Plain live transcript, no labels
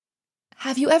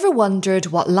Have you ever wondered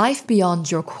what life beyond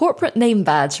your corporate name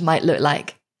badge might look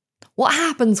like? What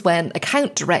happens when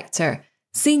account director,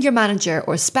 senior manager,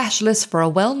 or specialist for a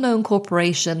well-known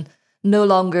corporation no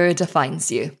longer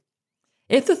defines you?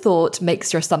 If the thought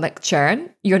makes your stomach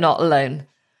churn, you're not alone.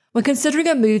 When considering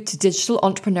a move to digital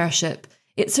entrepreneurship,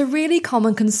 it's a really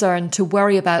common concern to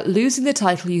worry about losing the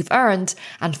title you've earned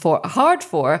and fought hard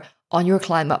for on your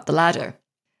climb up the ladder.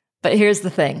 But here's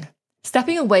the thing.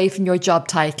 Stepping away from your job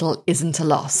title isn't a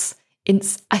loss.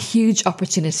 It's a huge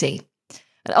opportunity.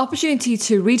 An opportunity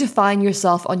to redefine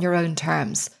yourself on your own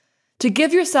terms. To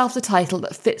give yourself the title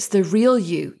that fits the real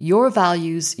you, your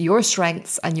values, your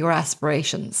strengths, and your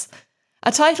aspirations.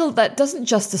 A title that doesn't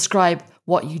just describe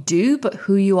what you do, but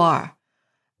who you are.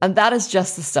 And that is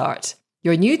just the start.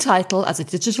 Your new title as a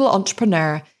digital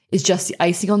entrepreneur is just the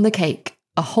icing on the cake.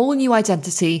 A whole new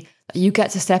identity that you get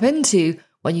to step into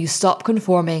when you stop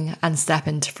conforming and step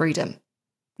into freedom.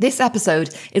 This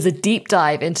episode is a deep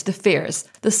dive into the fears,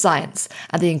 the science,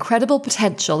 and the incredible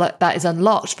potential that is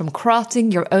unlocked from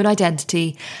crafting your own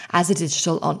identity as a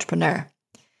digital entrepreneur.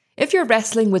 If you're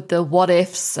wrestling with the what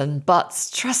ifs and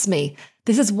buts, trust me,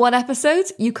 this is one episode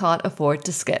you can't afford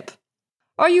to skip.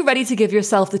 Are you ready to give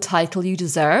yourself the title you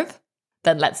deserve?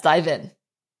 Then let's dive in.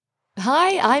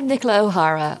 Hi, I'm Nicola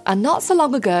O'Hara, and not so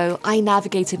long ago, I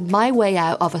navigated my way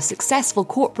out of a successful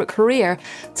corporate career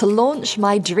to launch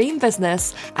my dream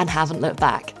business and haven't looked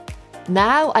back.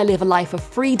 Now I live a life of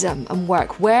freedom and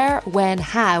work where, when,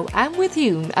 how, and with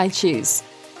whom I choose.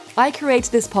 I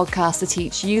created this podcast to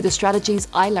teach you the strategies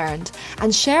I learned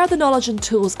and share the knowledge and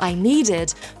tools I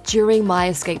needed during my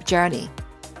escape journey,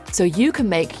 so you can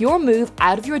make your move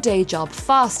out of your day job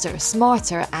faster,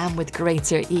 smarter, and with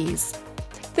greater ease.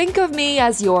 Think of me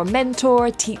as your mentor,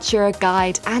 teacher,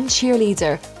 guide, and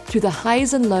cheerleader through the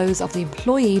highs and lows of the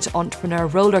employee to entrepreneur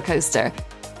roller coaster.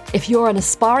 If you're an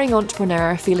aspiring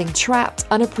entrepreneur feeling trapped,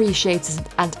 unappreciated,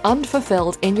 and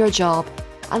unfulfilled in your job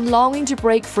and longing to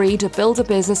break free to build a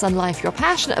business and life you're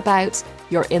passionate about,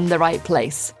 you're in the right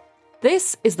place.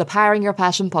 This is the Powering Your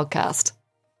Passion podcast.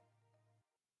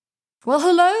 Well,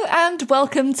 hello and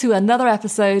welcome to another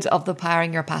episode of the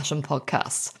Powering Your Passion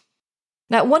podcast.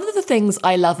 Now, one of the things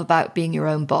I love about being your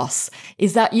own boss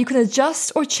is that you can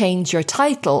adjust or change your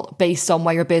title based on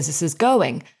where your business is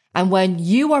going and when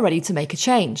you are ready to make a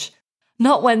change,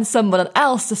 not when someone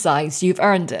else decides you've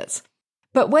earned it.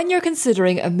 But when you're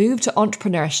considering a move to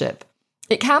entrepreneurship,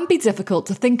 it can be difficult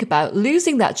to think about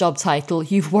losing that job title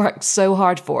you've worked so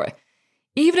hard for.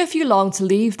 Even if you long to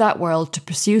leave that world to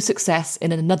pursue success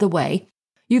in another way,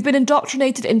 you've been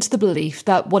indoctrinated into the belief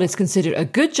that what is considered a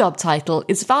good job title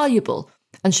is valuable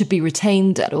and should be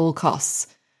retained at all costs.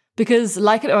 Because,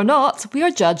 like it or not, we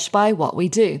are judged by what we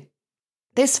do.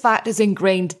 This fact is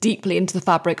ingrained deeply into the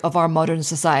fabric of our modern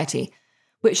society,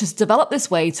 which has developed this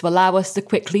way to allow us to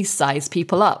quickly size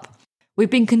people up. We've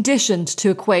been conditioned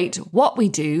to equate what we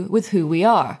do with who we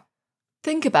are.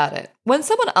 Think about it. When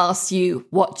someone asks you,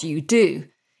 what do you do?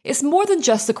 It's more than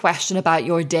just a question about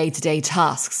your day-to-day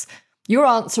tasks. Your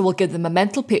answer will give them a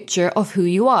mental picture of who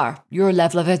you are, your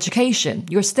level of education,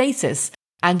 your status,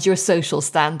 and your social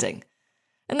standing.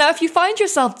 And now, if you find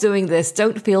yourself doing this,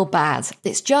 don't feel bad.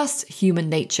 It's just human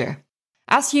nature.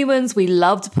 As humans, we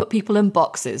love to put people in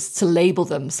boxes, to label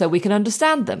them so we can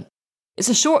understand them. It's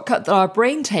a shortcut that our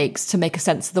brain takes to make a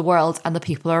sense of the world and the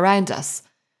people around us.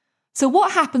 So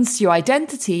what happens to your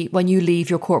identity when you leave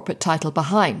your corporate title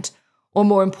behind? Or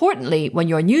more importantly, when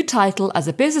your new title as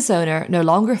a business owner no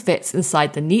longer fits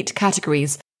inside the neat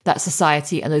categories that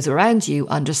society and those around you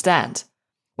understand?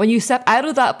 When you step out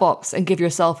of that box and give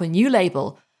yourself a new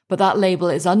label, but that label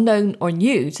is unknown or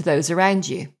new to those around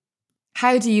you.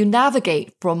 How do you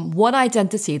navigate from one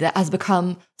identity that has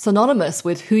become synonymous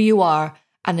with who you are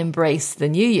and embrace the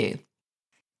new you?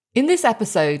 In this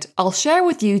episode, I'll share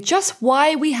with you just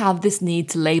why we have this need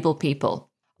to label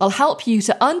people. I'll help you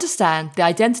to understand the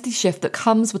identity shift that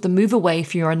comes with the move away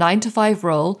from your 9-to-5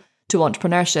 role to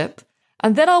entrepreneurship,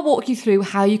 and then I'll walk you through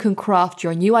how you can craft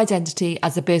your new identity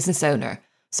as a business owner,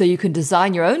 so you can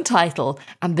design your own title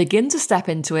and begin to step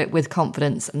into it with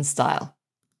confidence and style.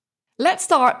 Let's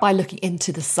start by looking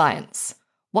into the science.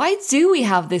 Why do we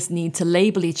have this need to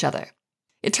label each other?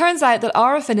 It turns out that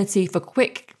our affinity for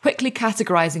quickly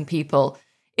categorizing people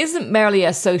isn't merely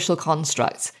a social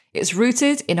construct. It's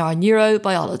rooted in our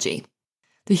neurobiology.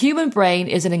 The human brain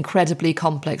is an incredibly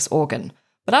complex organ,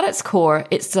 but at its core,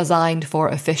 it's designed for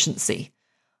efficiency.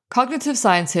 Cognitive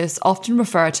scientists often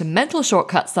refer to mental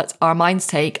shortcuts that our minds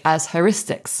take as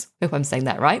heuristics, hope I'm saying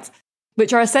that right,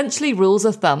 which are essentially rules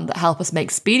of thumb that help us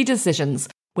make speedy decisions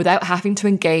without having to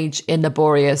engage in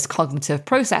laborious cognitive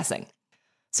processing.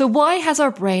 So why has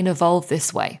our brain evolved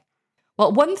this way?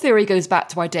 Well, one theory goes back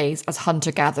to our days as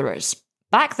hunter-gatherers.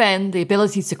 Back then, the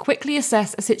ability to quickly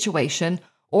assess a situation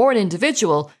or an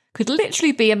individual could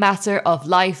literally be a matter of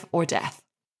life or death.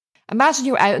 Imagine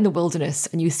you're out in the wilderness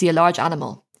and you see a large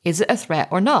animal. Is it a threat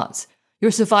or not?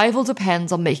 Your survival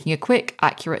depends on making a quick,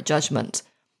 accurate judgment.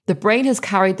 The brain has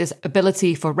carried this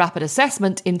ability for rapid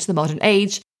assessment into the modern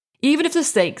age, even if the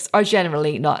stakes are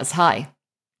generally not as high.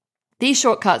 These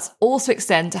shortcuts also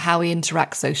extend to how we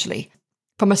interact socially.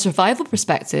 From a survival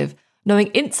perspective, knowing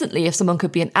instantly if someone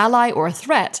could be an ally or a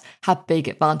threat had big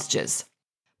advantages.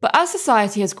 But as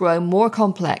society has grown more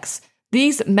complex,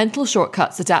 these mental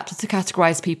shortcuts adapted to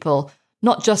categorize people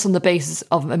not just on the basis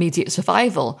of immediate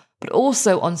survival, but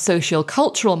also on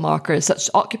socio-cultural markers such as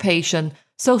occupation,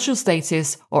 social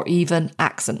status, or even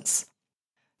accents.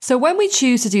 So when we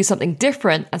choose to do something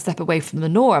different and step away from the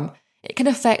norm, it can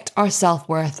affect our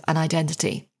self-worth and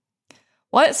identity.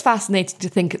 While it's fascinating to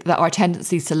think that our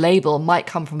tendencies to label might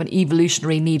come from an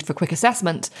evolutionary need for quick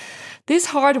assessment, this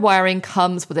hardwiring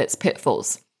comes with its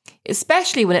pitfalls,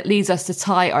 especially when it leads us to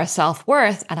tie our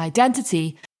self-worth and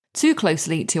identity too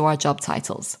closely to our job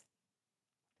titles.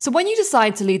 So when you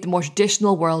decide to leave the more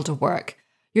traditional world of work,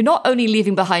 you're not only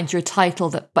leaving behind your title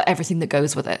but everything that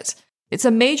goes with it. It's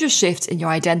a major shift in your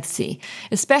identity,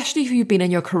 especially if you've been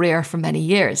in your career for many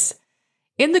years.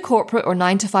 In the corporate or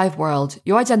 9-to-5 world,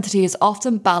 your identity is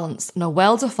often balanced on a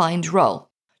well-defined role,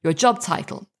 your job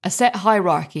title, a set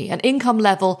hierarchy, an income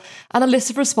level, and a list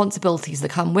of responsibilities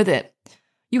that come with it.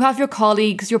 You have your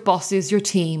colleagues, your bosses, your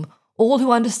team, all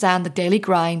who understand the daily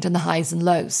grind and the highs and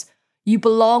lows. You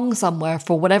belong somewhere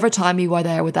for whatever time you are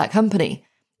there with that company.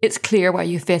 It's clear where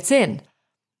you fit in.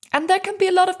 And there can be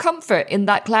a lot of comfort in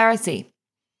that clarity.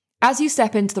 As you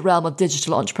step into the realm of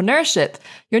digital entrepreneurship,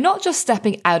 you're not just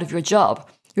stepping out of your job,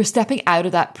 you're stepping out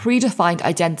of that predefined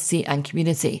identity and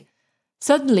community.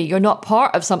 Suddenly, you're not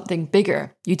part of something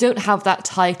bigger. You don't have that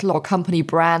title or company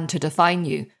brand to define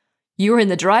you. You're in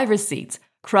the driver's seat,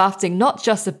 crafting not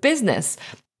just a business,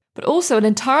 but also an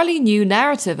entirely new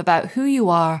narrative about who you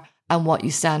are and what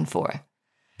you stand for.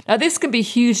 Now, this can be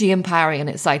hugely empowering and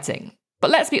exciting,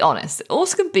 but let's be honest, it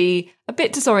also can be a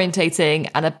bit disorientating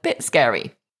and a bit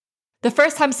scary. The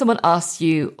first time someone asks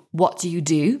you, what do you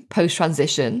do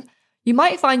post-transition, you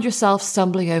might find yourself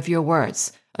stumbling over your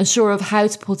words, unsure of how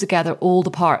to pull together all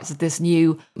the parts of this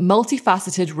new,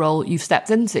 multifaceted role you've stepped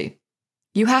into.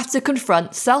 You have to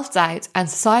confront self-doubt and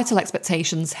societal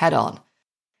expectations head-on.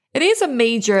 It is a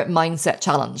major mindset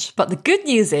challenge, but the good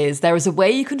news is there is a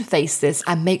way you can face this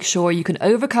and make sure you can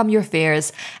overcome your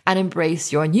fears and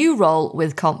embrace your new role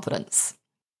with confidence.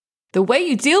 The way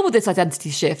you deal with this identity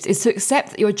shift is to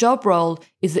accept that your job role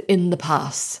is in the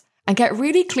past and get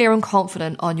really clear and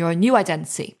confident on your new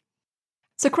identity.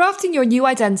 So crafting your new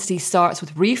identity starts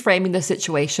with reframing the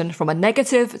situation from a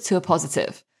negative to a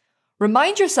positive.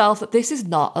 Remind yourself that this is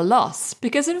not a loss,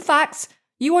 because in fact,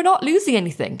 you are not losing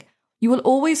anything. You will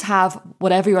always have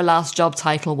whatever your last job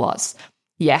title was.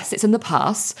 Yes, it's in the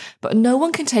past, but no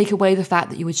one can take away the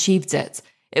fact that you achieved it.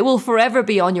 It will forever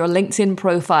be on your LinkedIn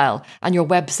profile and your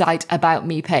website About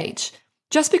Me page.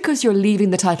 Just because you're leaving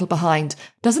the title behind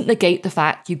doesn't negate the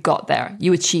fact you got there,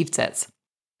 you achieved it.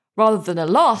 Rather than a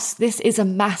loss, this is a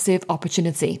massive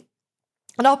opportunity.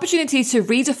 An opportunity to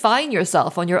redefine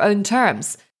yourself on your own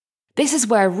terms. This is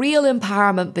where real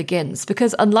empowerment begins,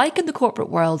 because unlike in the corporate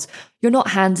world, you're not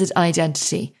handed an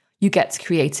identity. You get to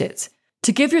create it.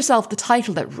 To give yourself the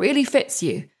title that really fits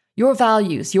you, your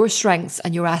values, your strengths,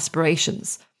 and your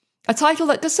aspirations. A title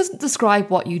that just doesn't describe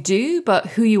what you do, but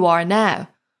who you are now.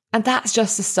 And that's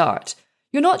just the start.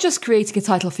 You're not just creating a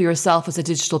title for yourself as a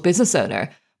digital business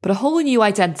owner, but a whole new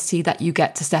identity that you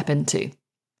get to step into.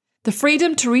 The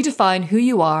freedom to redefine who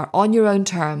you are on your own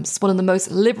terms is one of the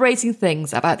most liberating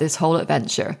things about this whole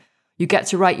adventure. You get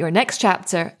to write your next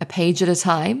chapter a page at a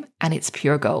time, and it's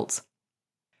pure gold.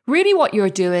 Really what you're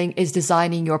doing is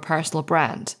designing your personal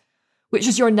brand, which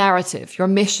is your narrative, your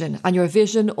mission, and your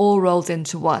vision all rolled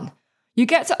into one. You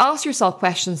get to ask yourself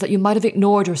questions that you might have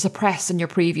ignored or suppressed in your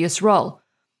previous role.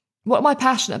 What am I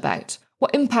passionate about?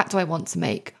 What impact do I want to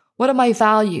make? What are my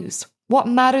values? What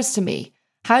matters to me?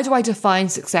 How do I define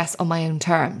success on my own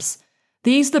terms?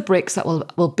 These are the bricks that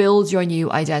will build your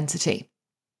new identity.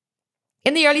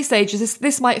 In the early stages,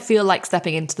 this might feel like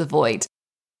stepping into the void.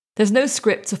 There's no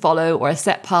script to follow or a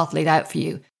set path laid out for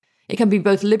you. It can be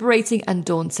both liberating and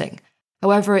daunting.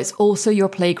 However, it's also your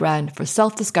playground for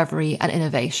self-discovery and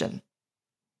innovation.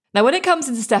 Now, when it comes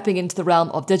into stepping into the realm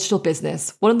of digital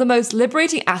business, one of the most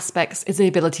liberating aspects is the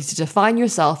ability to define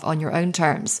yourself on your own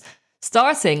terms,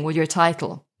 starting with your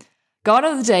title. Gone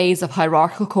are the days of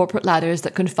hierarchical corporate ladders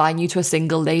that confine you to a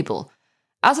single label.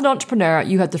 As an entrepreneur,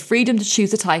 you have the freedom to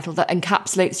choose a title that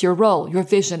encapsulates your role, your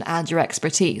vision, and your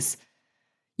expertise.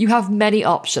 You have many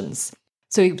options.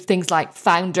 So things like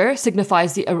founder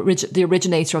signifies the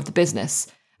originator of the business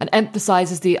and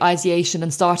emphasizes the ideation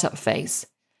and startup phase.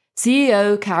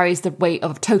 CEO carries the weight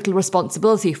of total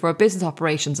responsibility for business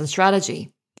operations and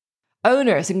strategy.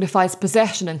 Owner signifies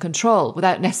possession and control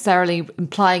without necessarily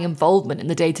implying involvement in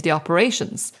the day-to-day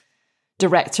operations.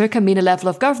 Director can mean a level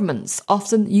of governance,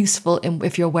 often useful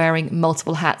if you're wearing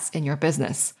multiple hats in your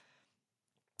business.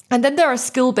 And then there are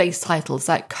skill-based titles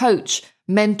like coach,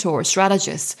 mentor,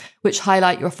 strategist, which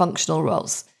highlight your functional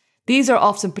roles. These are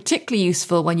often particularly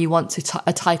useful when you want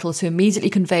a title to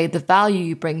immediately convey the value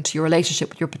you bring to your relationship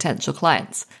with your potential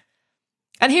clients.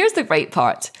 And here's the great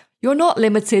part. You're not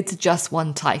limited to just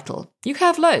one title. You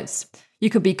have loads.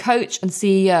 You can be coach and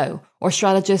CEO or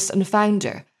strategist and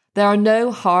founder. There are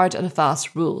no hard and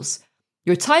fast rules.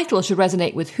 Your title should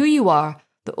resonate with who you are,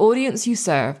 the audience you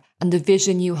serve, and the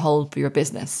vision you hold for your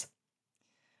business.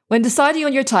 When deciding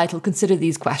on your title, consider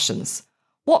these questions.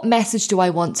 What message do I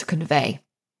want to convey?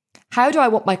 How do I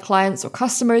want my clients or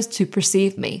customers to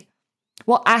perceive me?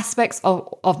 What aspects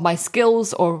of my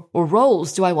skills or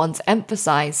roles do I want to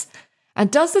emphasize? And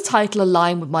does the title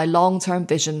align with my long-term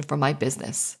vision for my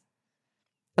business?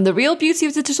 And the real beauty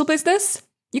of digital business?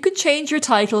 You can change your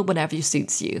title whenever it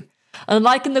suits you.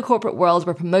 Unlike in the corporate world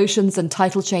where promotions and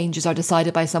title changes are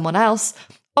decided by someone else,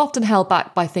 often held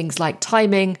back by things like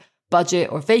timing, budget,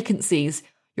 or vacancies,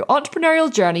 your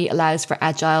entrepreneurial journey allows for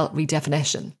agile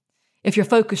redefinition. If your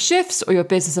focus shifts or your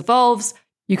business evolves,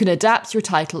 you can adapt your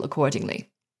title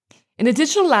accordingly. In a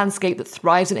digital landscape that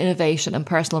thrives in innovation and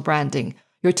personal branding,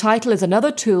 your title is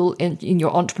another tool in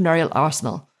your entrepreneurial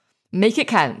arsenal. Make it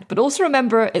count, but also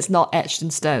remember it's not etched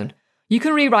in stone. You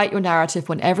can rewrite your narrative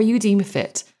whenever you deem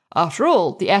fit. After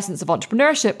all, the essence of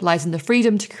entrepreneurship lies in the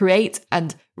freedom to create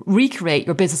and recreate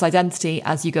your business identity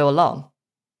as you go along.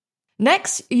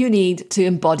 Next, you need to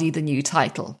embody the new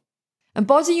title.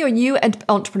 Embodying your new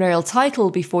entrepreneurial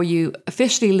title before you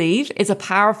officially leave is a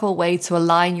powerful way to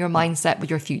align your mindset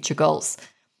with your future goals.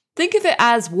 Think of it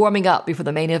as warming up before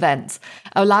the main event,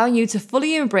 allowing you to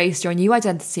fully embrace your new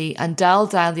identity and dial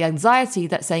down the anxiety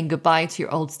that saying goodbye to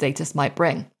your old status might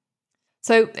bring.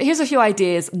 So here's a few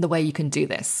ideas on the way you can do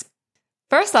this.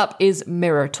 First up is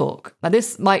mirror talk. Now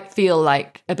this might feel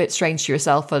like a bit strange to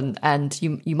yourself and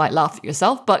you might laugh at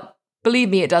yourself, but believe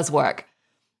me, it does work.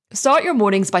 Start your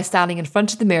mornings by standing in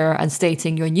front of the mirror and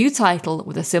stating your new title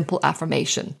with a simple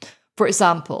affirmation. For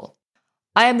example,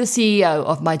 I am the CEO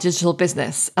of my digital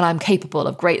business and I'm capable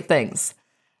of great things.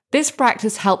 This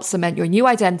practice helps cement your new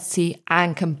identity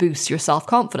and can boost your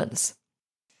self-confidence.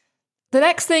 The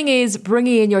next thing is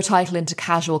bringing in your title into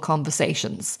casual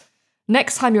conversations.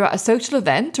 Next time you're at a social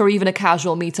event or even a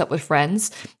casual meetup with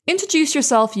friends, introduce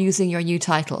yourself using your new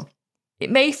title. It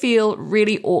may feel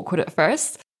really awkward at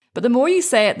first, but the more you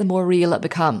say it, the more real it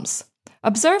becomes.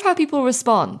 Observe how people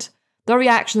respond. Their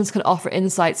reactions can offer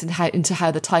insights into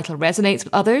how the title resonates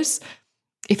with others,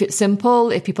 if it's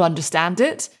simple, if people understand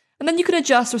it, and then you can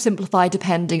adjust or simplify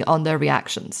depending on their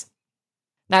reactions.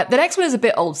 Now, the next one is a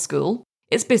bit old school.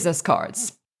 It's business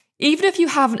cards. Even if you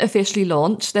haven't officially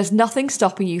launched, there's nothing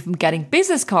stopping you from getting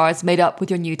business cards made up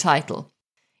with your new title.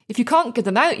 If you can't get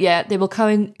them out yet, they will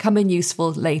come in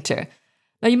useful later.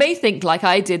 Now, you may think, like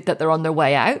I did, that they're on their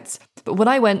way out, but when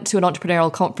I went to an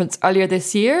entrepreneurial conference earlier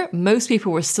this year, most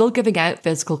people were still giving out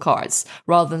physical cards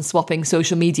rather than swapping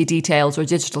social media details or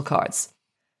digital cards.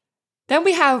 Then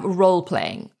we have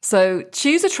role-playing. So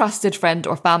choose a trusted friend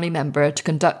or family member to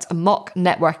conduct a mock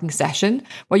networking session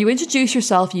where you introduce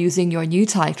yourself using your new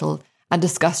title and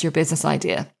discuss your business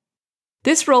idea.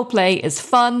 This role-play is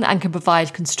fun and can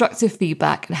provide constructive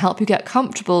feedback and help you get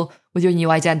comfortable with your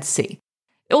new identity.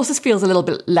 It also feels a little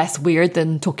bit less weird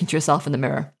than talking to yourself in the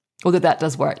mirror, although that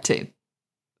does work too.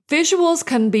 Visuals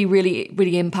can be really,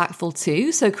 really impactful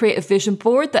too, so create a vision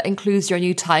board that includes your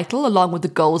new title along with the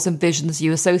goals and visions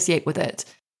you associate with it.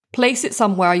 Place it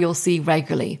somewhere you'll see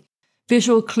regularly.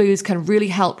 Visual clues can really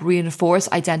help reinforce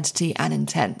identity and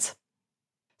intent.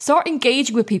 Start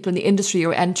engaging with people in the industry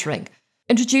you're entering.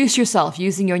 Introduce yourself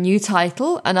using your new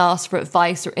title and ask for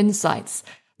advice or insights.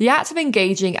 The act of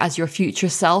engaging as your future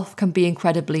self can be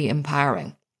incredibly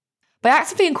empowering. By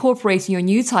actively incorporating your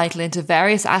new title into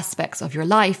various aspects of your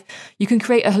life, you can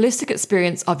create a holistic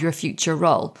experience of your future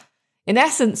role. In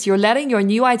essence, you're letting your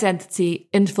new identity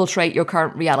infiltrate your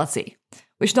current reality,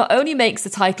 which not only makes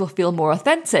the title feel more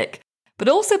authentic, but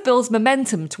also builds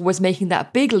momentum towards making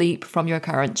that big leap from your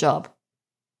current job.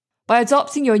 By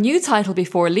adopting your new title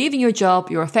before leaving your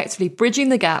job, you're effectively bridging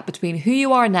the gap between who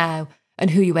you are now and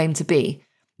who you aim to be,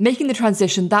 making the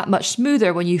transition that much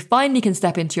smoother when you finally can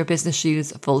step into your business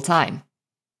shoes full time.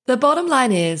 The bottom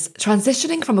line is,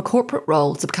 transitioning from a corporate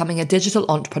role to becoming a digital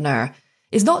entrepreneur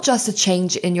is not just a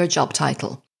change in your job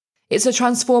title. It's a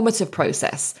transformative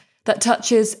process that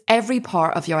touches every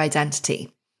part of your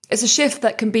identity. It's a shift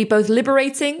that can be both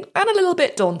liberating and a little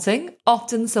bit daunting,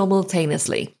 often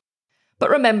simultaneously. But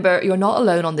remember, you're not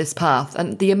alone on this path,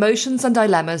 and the emotions and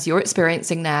dilemmas you're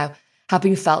experiencing now have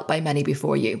been felt by many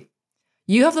before you.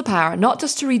 You have the power not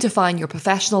just to redefine your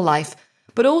professional life,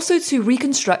 but also to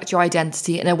reconstruct your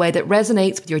identity in a way that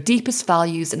resonates with your deepest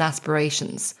values and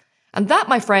aspirations. And that,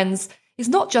 my friends, is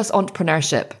not just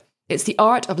entrepreneurship. It's the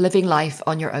art of living life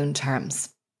on your own terms.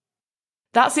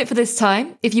 That's it for this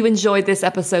time. If you enjoyed this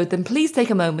episode, then please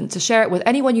take a moment to share it with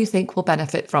anyone you think will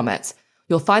benefit from it.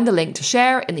 You'll find the link to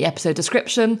share in the episode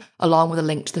description, along with a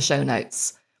link to the show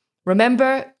notes.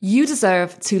 Remember, you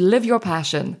deserve to live your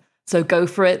passion, so go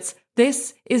for it.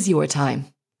 This is your time.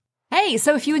 Hey,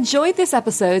 so if you enjoyed this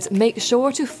episode, make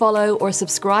sure to follow or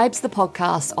subscribe to the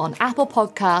podcast on Apple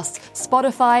Podcasts,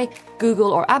 Spotify,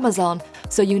 Google, or Amazon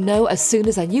so you know as soon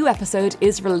as a new episode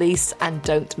is released and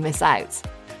don't miss out.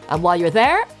 And while you're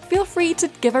there, feel free to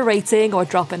give a rating or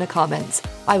drop in a comment.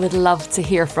 I would love to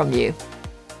hear from you.